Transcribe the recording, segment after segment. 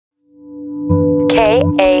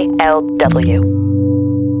KALW.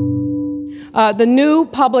 The new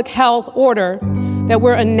public health order that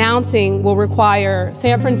we're announcing will require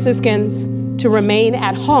San Franciscans to remain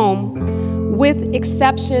at home with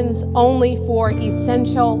exceptions only for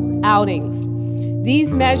essential outings.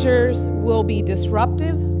 These measures will be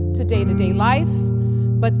disruptive to day-to-day life,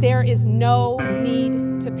 but there is no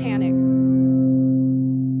need to panic.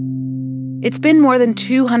 It's been more than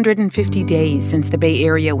 250 days since the Bay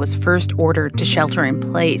Area was first ordered to shelter in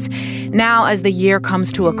place. Now, as the year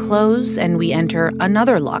comes to a close and we enter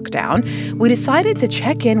another lockdown, we decided to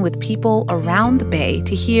check in with people around the Bay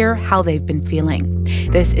to hear how they've been feeling.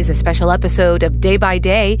 This is a special episode of Day by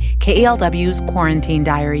Day, KALW's Quarantine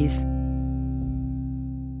Diaries.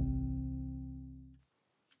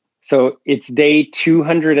 So it's day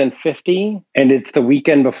 250, and it's the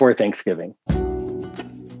weekend before Thanksgiving.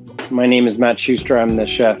 My name is Matt Schuster. I'm the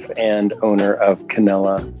chef and owner of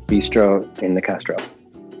Canela Bistro in the Castro.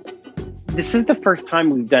 This is the first time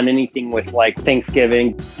we've done anything with like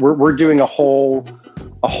Thanksgiving. We're doing a whole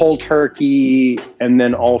turkey and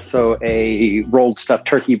then also a rolled stuffed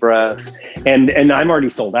turkey breast. And I'm already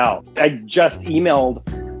sold out. I just emailed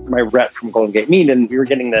my rep from Golden Gate Meat, and we were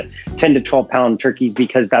getting the 10 to 12 pound turkeys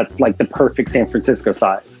because that's like the perfect San Francisco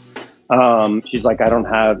size. She's like, I don't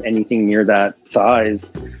have anything near that size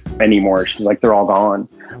anymore. She's like, they're all gone.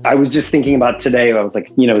 I was just thinking about today. I was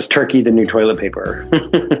like, is turkey the new toilet paper?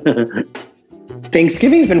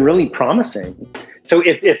 Thanksgiving's been really promising. So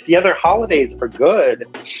if the other holidays are good,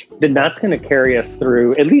 then that's going to carry us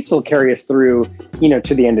through, at least will carry us through,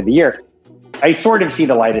 to the end of the year. I sort of see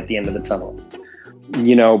the light at the end of the tunnel,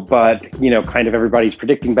 but, kind of everybody's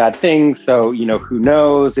predicting bad things. So, who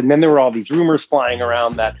knows? And then there were all these rumors flying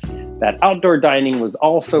around that outdoor dining was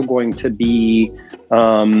also going to be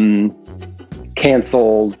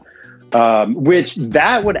canceled, which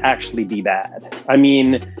that would actually be bad. I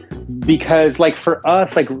mean, because like for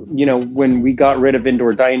us, like, when we got rid of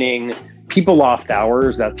indoor dining, people lost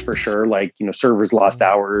hours, that's for sure. Like, servers lost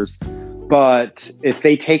hours. But if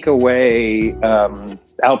they take away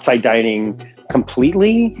outside dining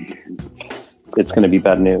completely, it's going to be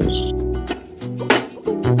bad news.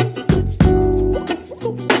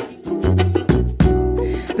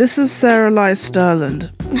 This is Sarah Lai Sterland.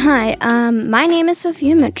 Hi, my name is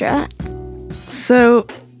Sophia Mitra. So,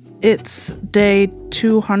 it's day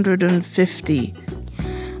 250.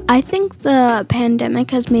 I think the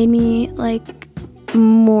pandemic has made me,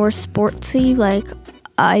 more sportsy.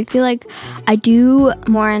 I feel like I do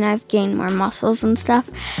more and I've gained more muscles and stuff.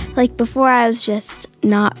 Before I was just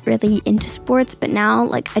not really into sports, but now,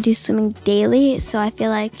 I do swimming daily. So I feel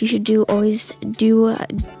like you should always do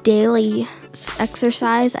daily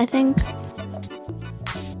exercise, I think.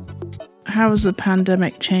 How has the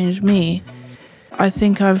pandemic changed me? I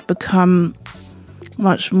think I've become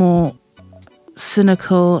much more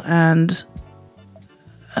cynical and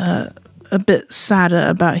a bit sadder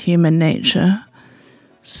about human nature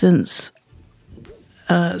since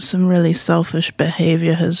some really selfish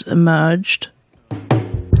behavior has emerged.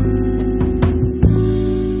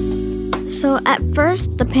 So at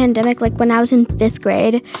first, the pandemic, when I was in 5th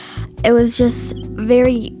grade, it was just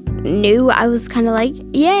very new. I was kind of like,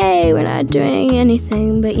 yay, we're not doing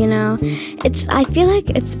anything. But, I feel like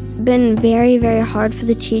it's been very, very hard for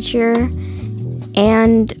the teacher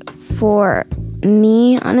and for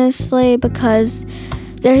me, honestly, because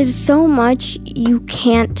there is so much you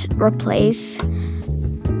can't replace.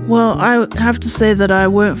 Well, I have to say that I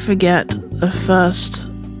won't forget the first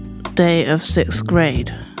day of 6th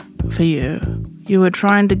grade for you. You were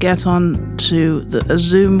trying to get on to a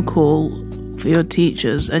Zoom call for your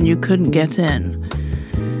teachers and you couldn't get in.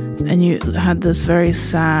 And you had this very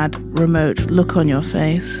sad, remote look on your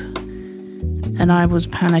face. And I was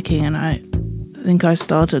panicking and I think I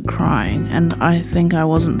started crying. And I think I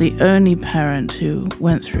wasn't the only parent who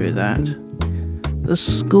went through that. The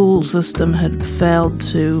school system had failed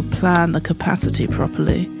to plan the capacity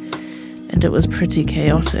properly, and it was pretty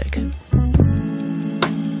chaotic.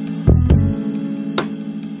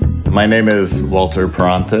 My name is Walter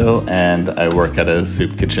Peranto, and I work at a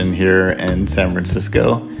soup kitchen here in San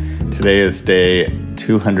Francisco. Today is day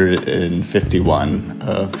 251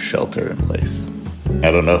 of shelter in place.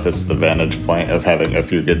 I don't know if it's the vantage point of having a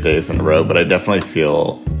few good days in a row, but I definitely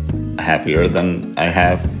feel happier than I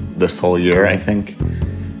have this whole year, I think.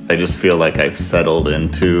 I just feel like I've settled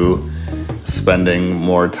into spending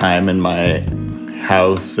more time in my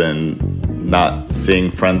house and not seeing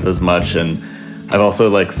friends as much. And I've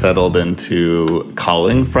also settled into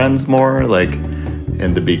calling friends more.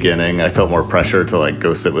 In the beginning, I felt more pressure to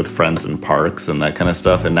go sit with friends in parks and that kind of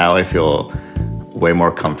stuff. And now I feel way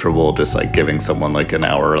more comfortable just like giving someone like an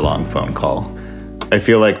hour-long phone call. I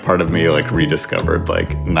feel like part of me like rediscovered like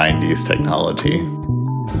 90s technology.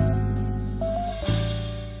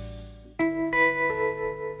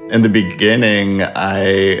 In the beginning,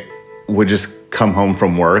 I would just come home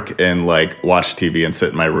from work and like watch TV and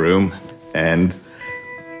sit in my room. And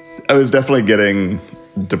I was definitely getting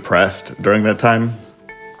depressed during that time.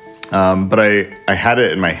 But I had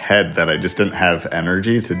it in my head that I just didn't have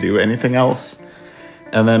energy to do anything else.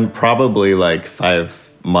 And then probably like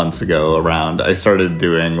 5 months ago around, I started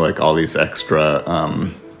doing like all these extra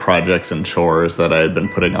projects and chores that I had been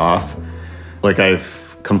putting off. Like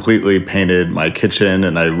I've completely painted my kitchen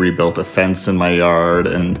and I rebuilt a fence in my yard,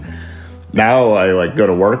 and now I like go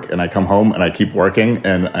to work and I come home and I keep working,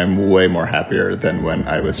 and I'm way more happier than when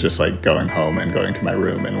I was just like going home and going to my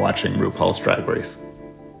room and watching RuPaul's Drag Race.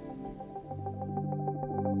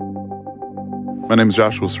 My name is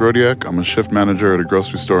Joshua Srodiak. I'm a shift manager at a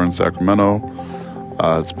grocery store in Sacramento.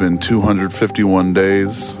 It's been 251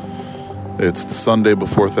 days. It's the Sunday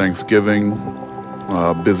before Thanksgiving,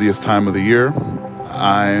 busiest time of the year.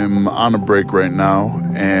 I'm on a break right now,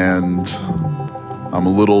 and I'm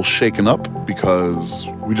a little shaken up because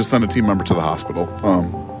we just sent a team member to the hospital.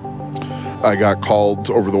 I got called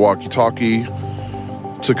over the walkie-talkie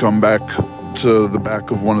to come back to the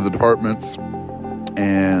back of one of the departments,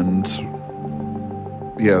 and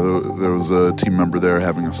yeah, there was a team member there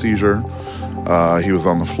having a seizure. He was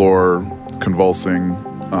on the floor convulsing.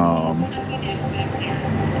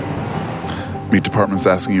 Meat department's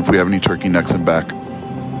asking if we have any turkey necks and back.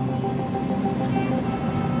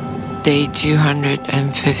 Day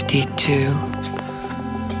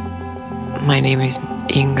 252. My name is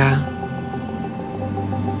Inga.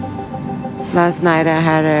 Last night I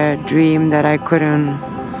had a dream that I couldn't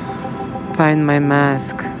find my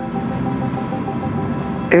mask.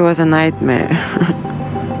 It was a nightmare.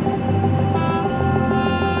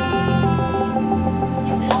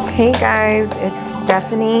 Hey guys, it's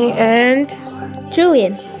Stephanie and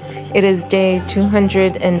Julian. it is day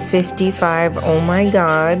 255. Oh my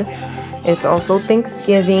god. It's also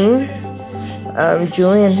Thanksgiving.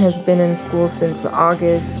 Julian has been in school since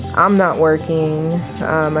August. I'm not working.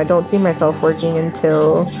 I don't see myself working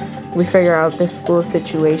until we figure out this school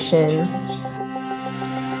situation.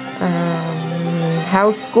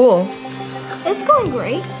 How's school? It's going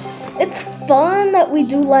great. It's fun that we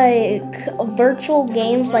do like virtual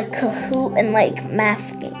games like Kahoot and like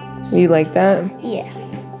math games. You like that? Yeah.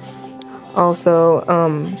 Also,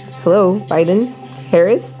 hello, Biden,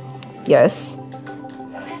 Harris. Yes.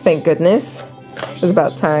 Thank goodness. It was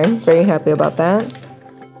about time. Very happy about that.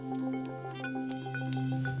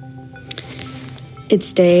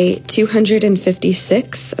 It's day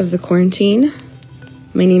 256 of the quarantine.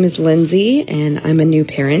 My name is Lindsay, and I'm a new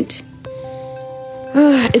parent.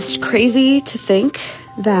 It's crazy to think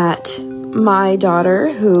that my daughter,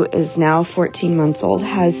 who is now 14 months old,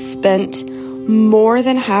 has spent more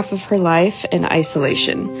than half of her life in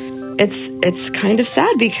isolation. It's kind of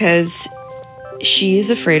sad because she's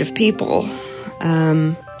afraid of people.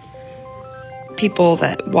 People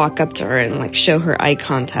that walk up to her and like show her eye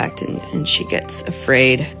contact, and she gets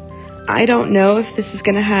afraid. I don't know if this is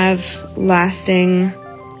going to have lasting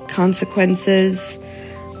consequences.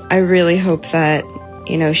 I really hope that,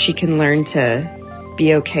 she can learn to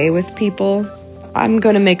be okay with people. I'm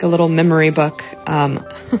going to make a little memory book,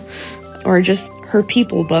 or just her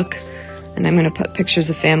people book, and I'm going to put pictures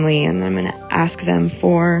of family, and I'm going to ask them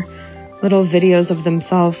for little videos of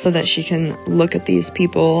themselves so that she can look at these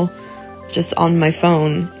people just on my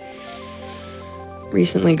phone.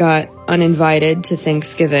 Recently got uninvited to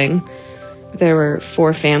Thanksgiving. There were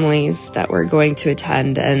 4 families that were going to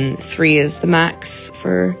attend, and 3 is the max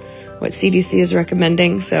for what CDC is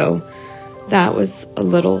recommending, so that was a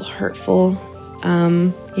little hurtful.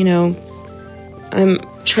 I'm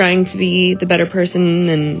trying to be the better person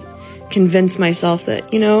and convince myself that,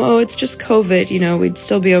 it's just COVID, we'd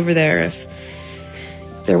still be over there if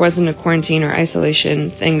there wasn't a quarantine or isolation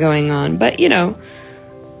thing going on. But, the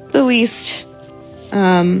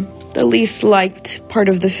least liked part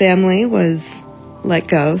of the family was let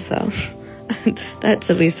go, so that's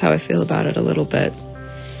at least how I feel about it a little bit.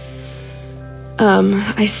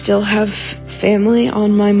 I still have family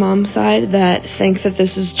on my mom's side that think that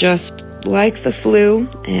this is just like the flu,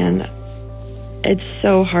 and it's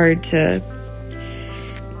so hard to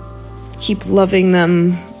keep loving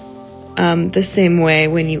them the same way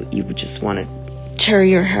when you just want to tear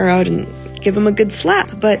your hair out and give them a good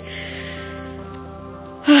slap. But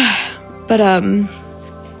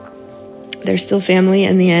they're still family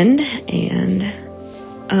in the end, and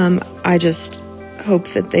I just hope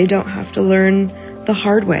that they don't have to learn the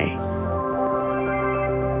hard way.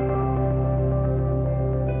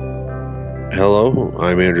 Hello,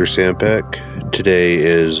 I'm Andrew Sampeck. Today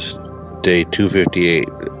is day 258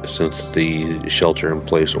 since the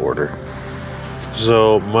shelter-in-place order.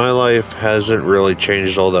 So my life hasn't really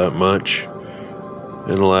changed all that much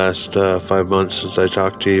in the last 5 months since I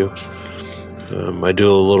talked to you. I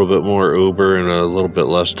do a little bit more Uber and a little bit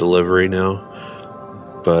less delivery now,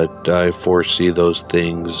 but I foresee those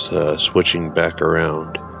things switching back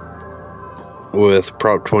around. With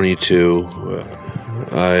Prop 22,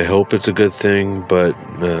 I hope it's a good thing, but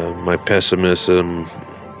my pessimism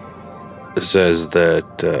says that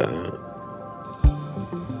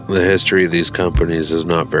the history of these companies is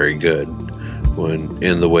not very good when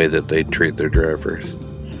in the way that they treat their drivers.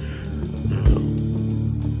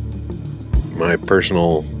 My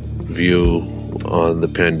personal view on the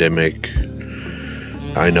pandemic,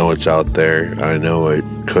 I know it's out there. I know it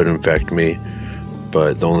could infect me,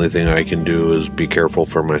 but the only thing I can do is be careful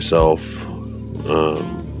for myself.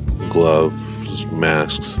 Gloves,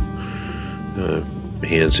 masks,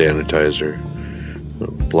 hand sanitizer,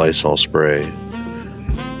 Lysol spray.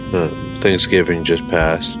 Thanksgiving just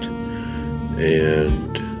passed,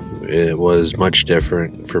 and it was much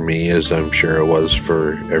different for me, as I'm sure it was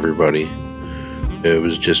for everybody. It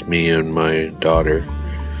was just me and my daughter.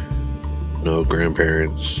 No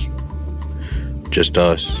grandparents, just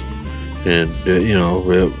us. And,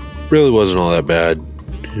 it really wasn't all that bad.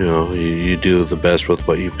 You do the best with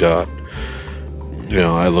what you've got.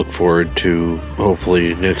 I look forward to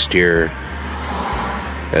hopefully next year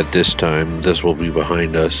at this time, this will be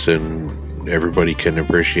behind us and everybody can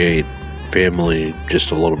appreciate family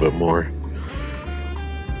just a little bit more.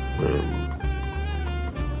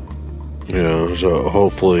 So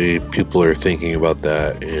hopefully people are thinking about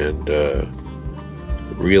that and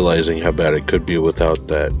realizing how bad it could be without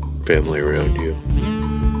that family around you.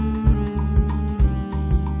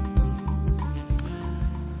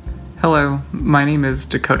 Hello, my name is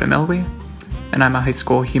Dakota Milby, and I'm a high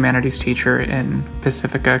school humanities teacher in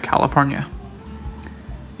Pacifica, California.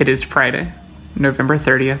 It is Friday, November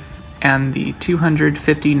 30th, and the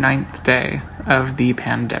 259th day of the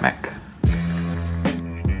pandemic.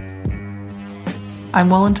 I'm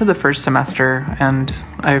well into the first semester, and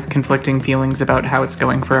I have conflicting feelings about how it's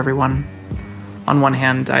going for everyone. On one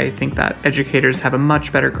hand, I think that educators have a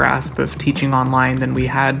much better grasp of teaching online than we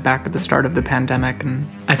had back at the start of the pandemic, and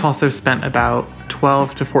I've also spent about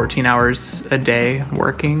 12 to 14 hours a day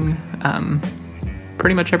working,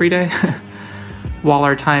 pretty much every day. While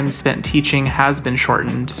our time spent teaching has been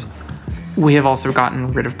shortened, we have also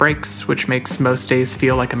gotten rid of breaks, which makes most days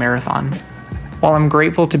feel like a marathon. While I'm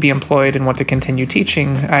grateful to be employed and want to continue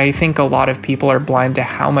teaching, I think a lot of people are blind to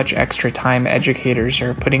how much extra time educators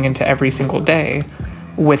are putting into every single day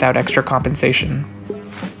without extra compensation.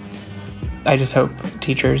 I just hope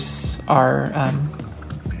teachers are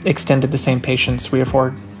extended the same patience we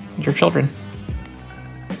afford your children.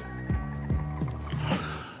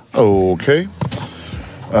 Okay.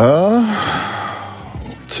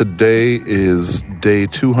 Today is day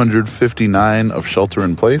 259 of Shelter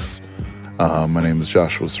in Place. My name is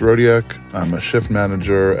Joshua Srodiak. I'm a shift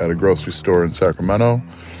manager at a grocery store in Sacramento.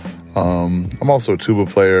 I'm also a tuba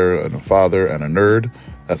player and a father and a nerd.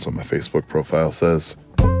 That's what my Facebook profile says.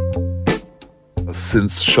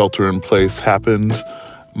 Since Shelter in Place happened,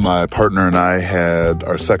 my partner and I had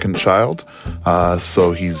our second child.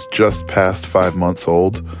 So he's just past 5 months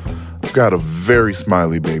old. I've got a very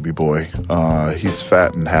smiley baby boy. He's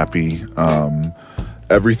fat and happy.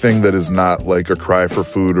 Everything that is not like a cry for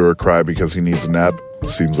food or a cry because he needs a nap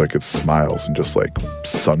seems like it smiles and just like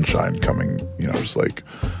sunshine coming, just like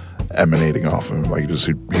emanating off of him. Like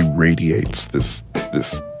he radiates this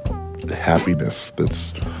happiness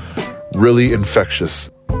that's really infectious.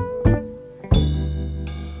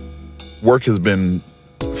 Work has been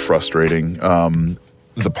frustrating.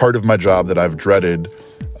 The part of my job that I've dreaded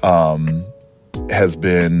has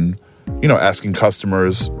been, asking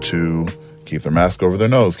customers to keep their mask over their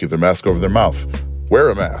nose, keep their mask over their mouth, wear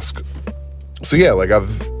a mask. So yeah,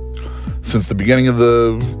 since the beginning of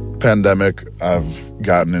the pandemic, I've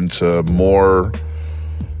gotten into more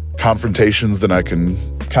confrontations than I can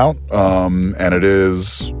count. And it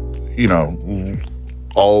is,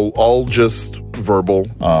 all just verbal.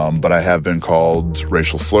 But I have been called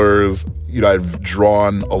racial slurs. I've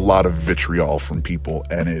drawn a lot of vitriol from people,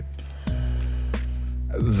 and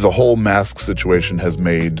the whole mask situation has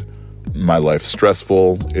made my life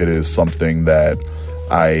stressful. It is something that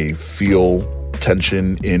I feel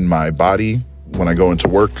tension in my body when I go into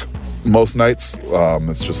work most nights.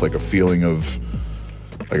 It's just like a feeling of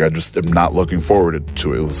I just am not looking forward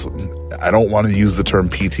to it. I don't want to use the term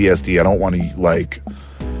PTSD. I don't want to, like,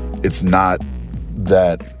 it's not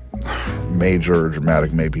that major or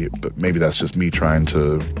dramatic, maybe, but maybe that's just me trying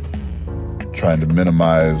to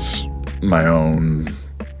minimize my own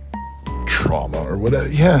trauma or whatever.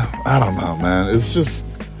 Yeah, I don't know, man. It's just,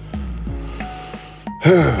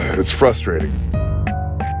 it's frustrating.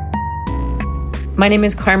 My name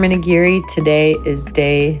is Carmen Aguirre. Today is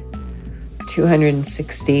day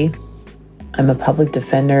 260. I'm a public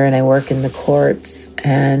defender and I work in the courts.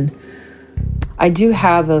 And I do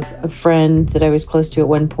have a friend that I was close to at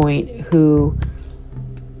one point who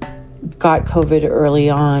got COVID early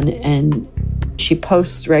on, and she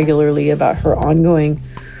posts regularly about her ongoing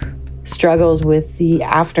struggles with the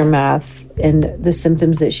aftermath and the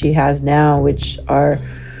symptoms that she has now, which are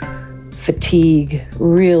fatigue,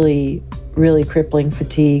 really, really crippling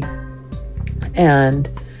fatigue, and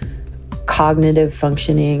cognitive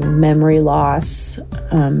functioning, memory loss,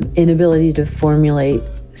 inability to formulate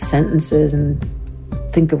sentences and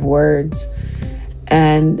think of words.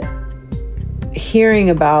 And hearing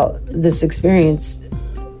about this experience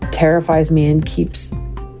terrifies me and keeps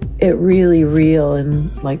it really real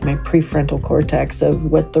in like my prefrontal cortex of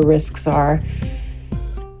what the risks are.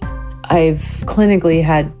 I've clinically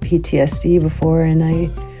had PTSD before, and I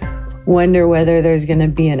wonder whether there's going to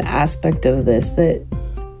be an aspect of this that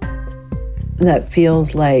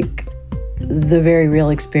feels like the very real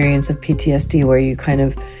experience of PTSD, where you kind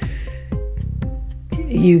of,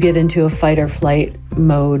 you get into a fight or flight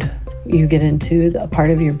mode. You get into a part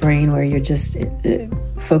of your brain where you're just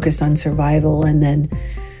focused on survival. And then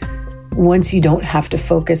once you don't have to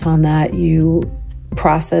focus on that, you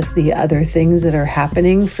process the other things that are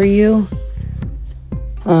happening for you.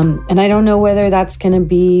 And I don't know whether that's going to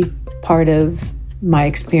be part of my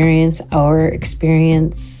experience, our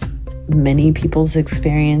experience, many people's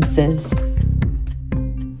experiences.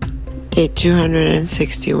 Day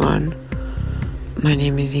 261. My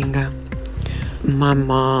name is Inga. My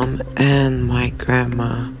mom and my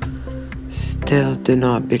grandma still do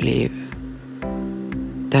not believe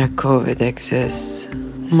that COVID exists.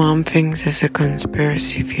 Mom thinks it's a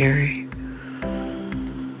conspiracy theory.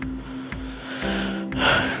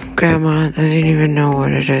 Grandma doesn't even know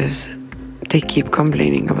what it is. They keep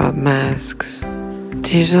complaining about masks.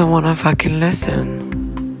 They just don't want to fucking listen.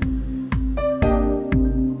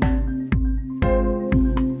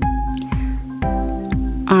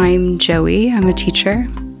 I'm Joey. I'm a teacher.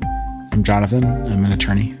 I'm Jonathan. I'm an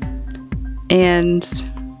attorney. And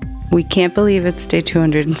we can't believe it's day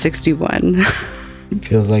 261.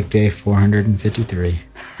 Feels like day 453.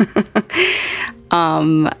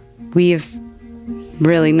 We've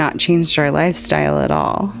really not changed our lifestyle at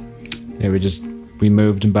all. Yeah, we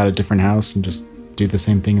moved and bought a different house and just do the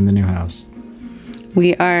same thing in the new house.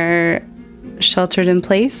 We are sheltered in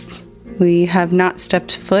place. We have not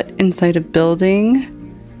stepped foot inside a building.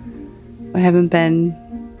 I haven't been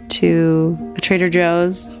to a Trader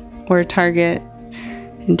Joe's or a Target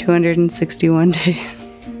in 261 days.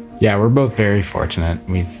 Yeah, we're both very fortunate.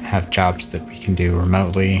 We have jobs that we can do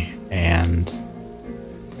remotely, and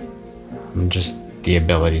just the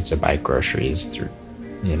ability to buy groceries through,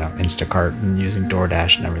 Instacart and using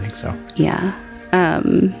DoorDash and everything. So yeah, I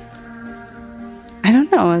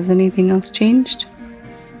don't know. Has anything else changed?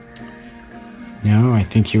 No, I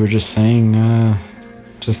think you were just saying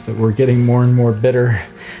just that we're getting more and more bitter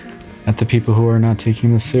at the people who are not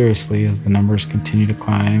taking this seriously as the numbers continue to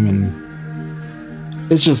climb.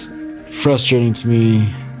 And it's just frustrating to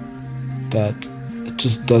me that it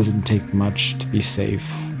just doesn't take much to be safe.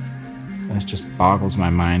 It just boggles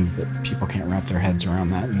my mind that people can't wrap their heads around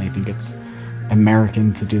that, and they think it's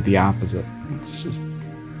American to do the opposite. It's just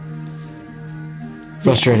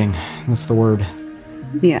frustrating. Yeah. That's the word.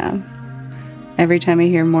 Yeah. Every time I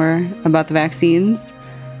hear more about the vaccines,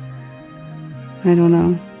 I don't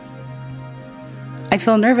know. I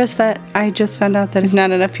feel nervous that I just found out that if not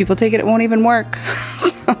enough people take it, it won't even work.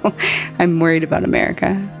 So I'm worried about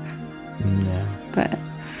America. Yeah. But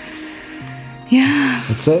yeah.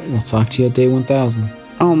 That's it. We'll talk to you at day 1000.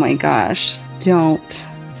 Oh my gosh. Don't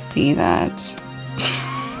say that.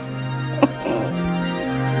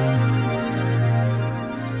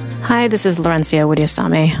 Hi, this is Laurencia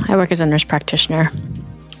Widiasame. I work as a nurse practitioner.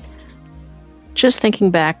 Just thinking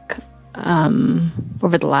back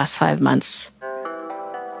over the last 5 months,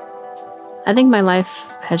 I think my life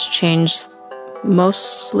has changed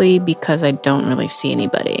mostly because I don't really see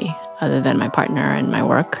anybody other than my partner and my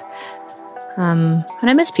work. And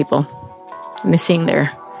I miss people. I miss seeing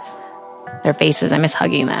their faces. I miss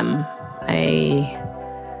hugging them. I'm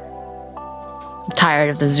tired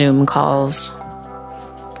of the Zoom calls.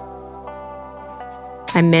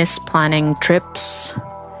 I miss planning trips.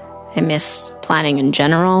 I miss planning in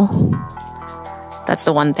general. That's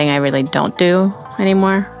the one thing I really don't do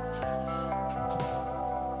anymore.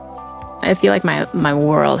 I feel like my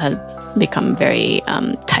world has become very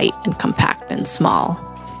tight and compact and small.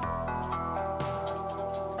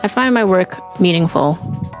 I find my work meaningful.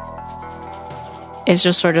 It's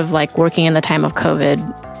just sort of like working in the time of COVID.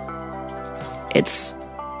 It's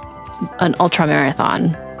an ultra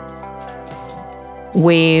marathon.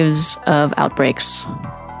 Waves of outbreaks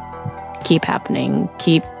keep happening,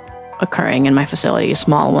 keep occurring in my facility,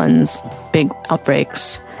 small ones, big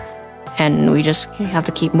outbreaks, and we just have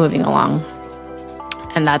to keep moving along.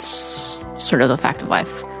 And that's sort of the fact of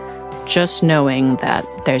life. Just knowing that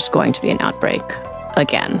there's going to be an outbreak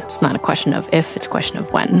again. It's not a question of if, it's a question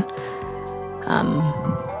of when.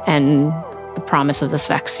 And the promise of this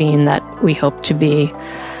vaccine that we hope to be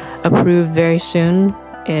approved very soon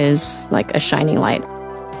is like a shining light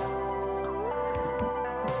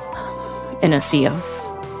in a sea of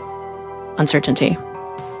uncertainty.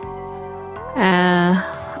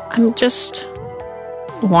 I'm just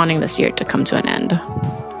wanting this year to come to an end.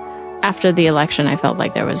 After the election, I felt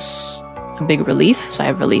like there was a big relief. So I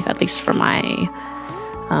have relief, at least for my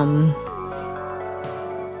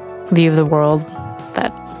view of the world,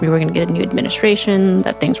 that we were going to get a new administration,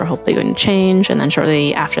 that things were hopefully going to change. And then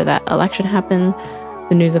shortly after that election happened,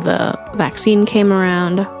 the news of the vaccine came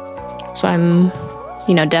around. So I'm,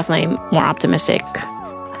 definitely more optimistic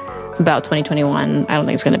about 2021. I don't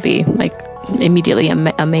think it's going to be like immediately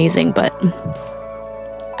amazing, but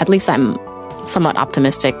at least I'm somewhat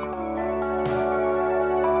optimistic.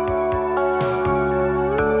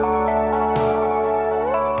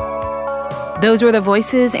 Those were the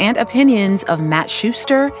voices and opinions of Matt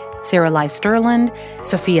Schuster, Sarah-Lai Sterland,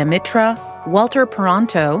 Sophia Mitra, Walter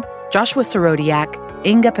Peranto, Joshua Sorodiak,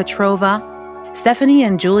 Inga Petrova, Stephanie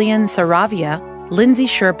and Julian Saravia, Lindsay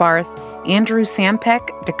Sherbarth, Andrew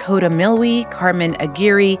Sampek, Dakota Milwee, Carmen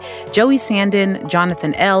Aguirre, Joey Sandin,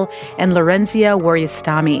 Jonathan L., and Lorenzia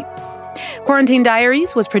Waryastami. Quarantine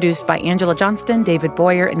Diaries was produced by Angela Johnston, David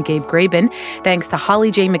Boyer, and Gabe Graben. Thanks to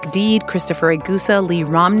Holly J. McDeed, Christopher Agusa, Lee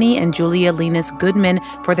Romney, and Julia Linus Goodman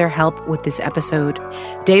for their help with this episode.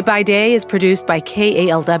 Day by Day is produced by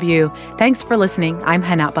KALW. Thanks for listening. I'm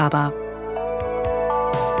Hanat Baba.